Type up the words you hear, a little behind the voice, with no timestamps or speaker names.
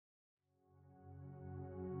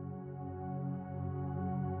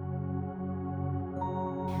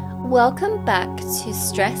Welcome back to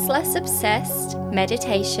Stress Less Obsessed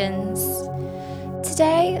Meditations.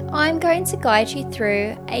 Today I'm going to guide you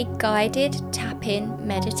through a guided tap-in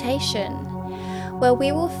meditation where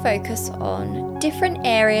we will focus on different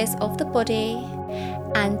areas of the body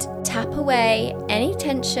and tap away any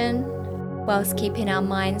tension whilst keeping our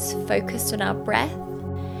minds focused on our breath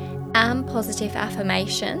and positive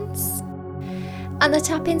affirmations. And the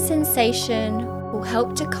tap-in sensation will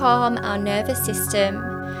help to calm our nervous system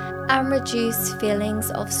and reduce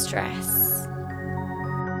feelings of stress.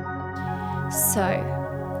 So,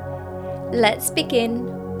 let's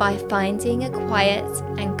begin by finding a quiet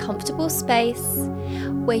and comfortable space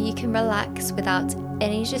where you can relax without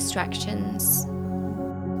any distractions.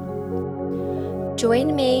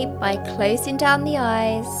 Join me by closing down the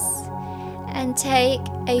eyes and take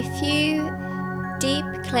a few deep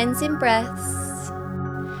cleansing breaths,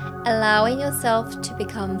 allowing yourself to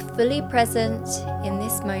become fully present in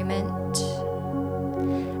this moment.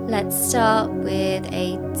 Let's start with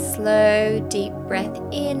a slow, deep breath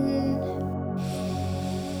in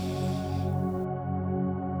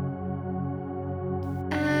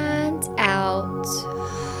and out.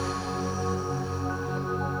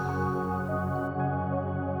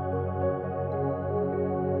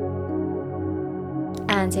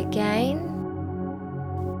 And again,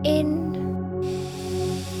 in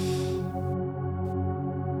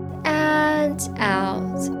and out.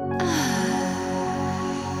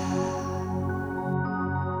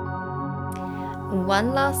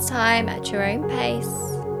 One last time at your own pace.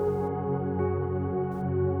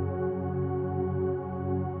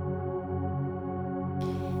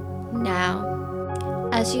 Now,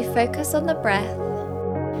 as you focus on the breath,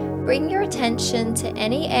 bring your attention to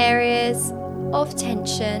any areas of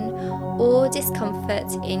tension or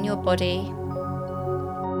discomfort in your body.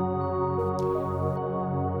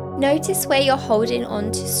 Notice where you're holding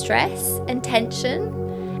on to stress and tension,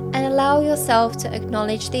 and allow yourself to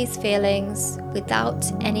acknowledge these feelings without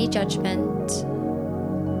any judgment.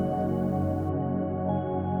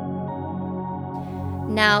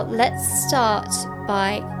 Now let's start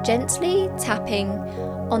by gently tapping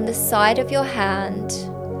on the side of your hand,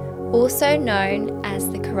 also known as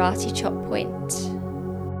the karate chop point.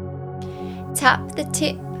 Tap the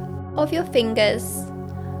tip of your fingers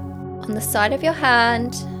on the side of your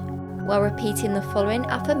hand while repeating the following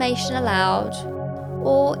affirmation aloud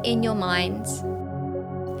or in your mind.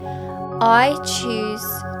 I choose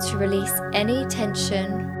to release any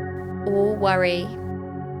tension or worry.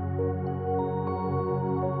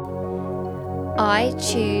 I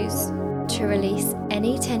choose to release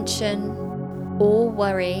any tension or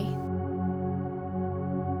worry.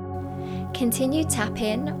 Continue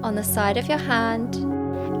tapping on the side of your hand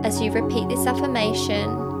as you repeat this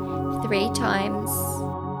affirmation 3 times.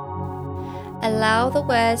 Allow the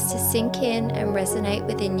words to sink in and resonate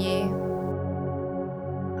within you.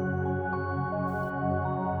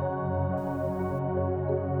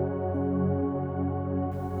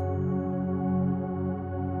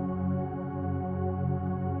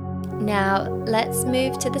 Now let's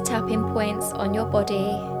move to the tapping points on your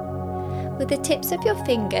body. With the tips of your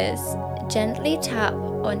fingers, gently tap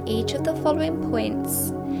on each of the following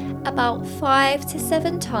points about 5 to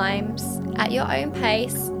 7 times at your own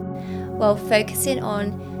pace, while focusing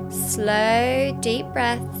on slow, deep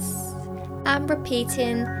breaths and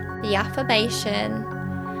repeating the affirmation,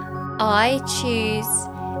 I choose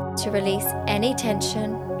to release any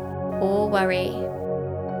tension or worry.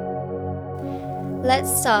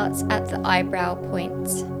 Let's start at the eyebrow point.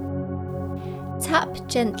 Tap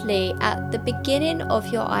gently at the beginning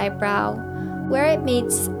of your eyebrow where it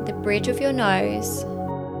meets the bridge of your nose.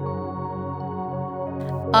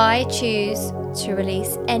 I choose to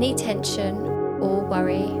release any tension or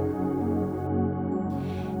worry.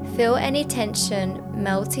 Feel any tension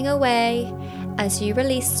melting away as you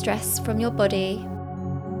release stress from your body.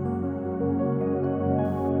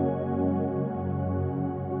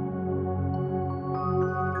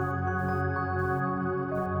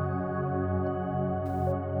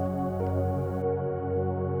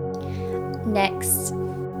 Next,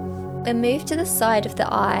 we move to the side of the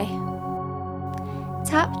eye.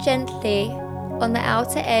 Tap gently on the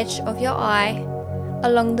outer edge of your eye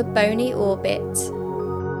along the bony orbit.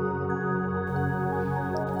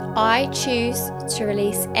 I choose to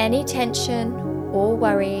release any tension or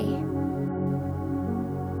worry.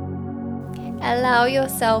 Allow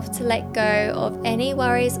yourself to let go of any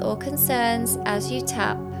worries or concerns as you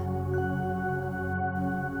tap.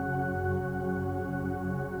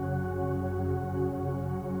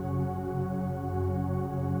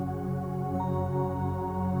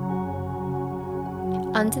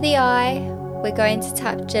 Under the eye, we're going to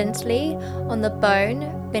tap gently on the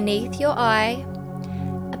bone beneath your eye,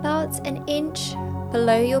 about an inch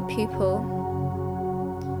below your pupil.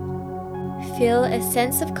 Feel a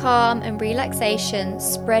sense of calm and relaxation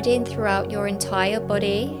spreading throughout your entire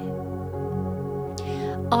body.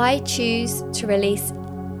 I choose to release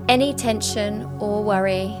any tension or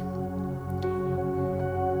worry.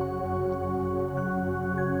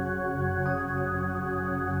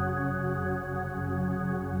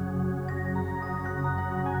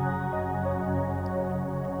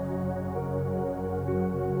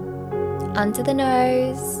 Under the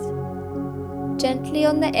nose, gently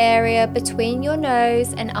on the area between your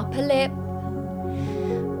nose and upper lip.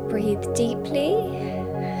 Breathe deeply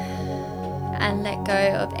and let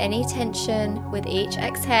go of any tension with each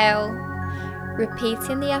exhale,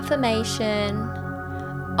 repeating the affirmation,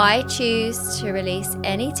 I choose to release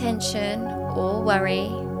any tension or worry.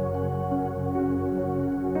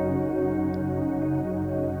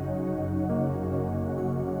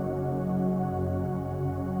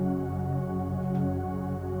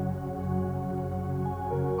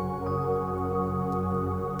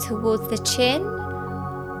 Towards the chin,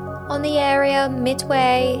 on the area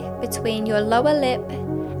midway between your lower lip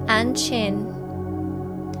and chin.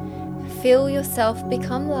 Feel yourself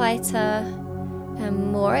become lighter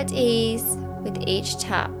and more at ease with each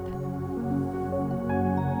tap.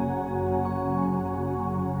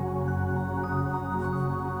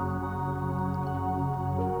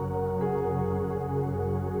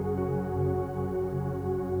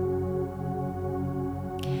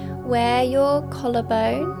 Where your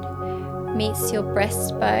collarbone meets your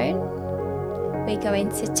breastbone, we're going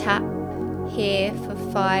to tap here for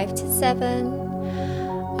 5 to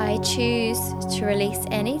 7. I choose to release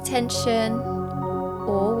any tension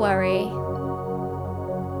or worry.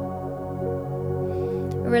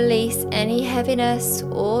 Release any heaviness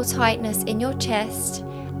or tightness in your chest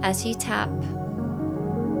as you tap.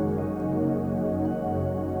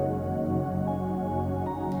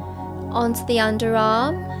 Onto the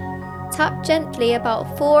underarm. Tap gently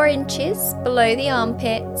about 4 inches below the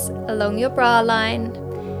armpits along your bra line.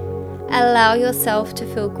 Allow yourself to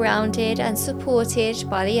feel grounded and supported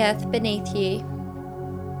by the earth beneath you.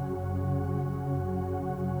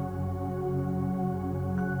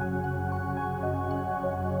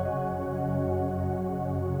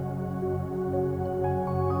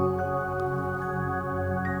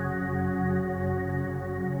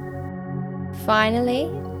 Finally,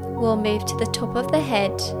 we'll move to the top of the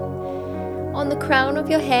head. On the crown of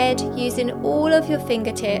your head, using all of your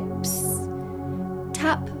fingertips,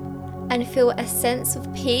 tap and feel a sense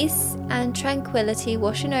of peace and tranquility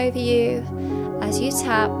washing over you as you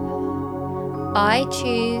tap. I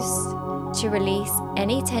choose to release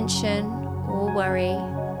any tension or worry.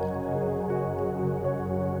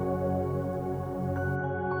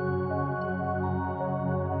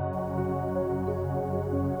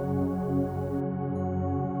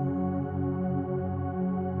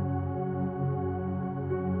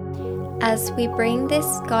 As we bring this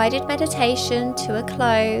guided meditation to a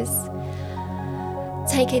close,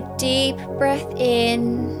 take a deep breath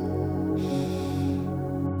in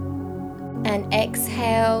and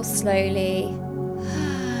exhale slowly.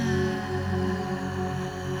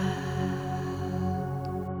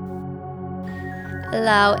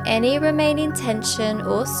 Allow any remaining tension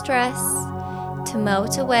or stress to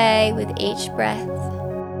melt away with each breath.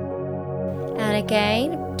 And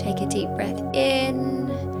again, take a deep breath in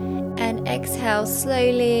and exhale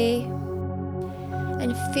slowly,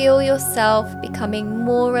 and feel yourself becoming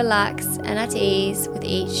more relaxed and at ease with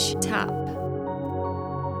each tap.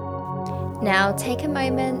 Now take a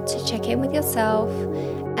moment to check in with yourself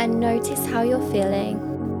and notice how you're feeling.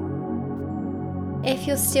 If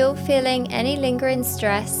you're still feeling any lingering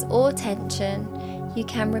stress or tension, you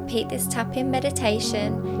can repeat this tap-in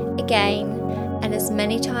meditation again and as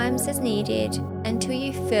many times as needed until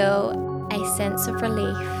you feel a sense of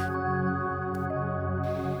relief.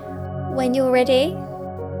 When you're ready,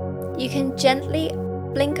 you can gently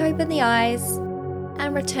blink open the eyes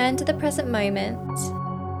and return to the present moment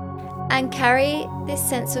and carry this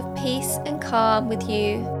sense of peace and calm with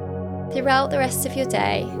you throughout the rest of your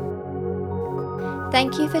day.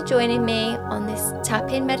 Thank you for joining me on this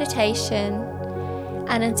tap-in meditation,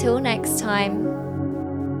 and until next time,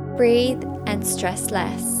 breathe and stress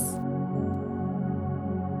less.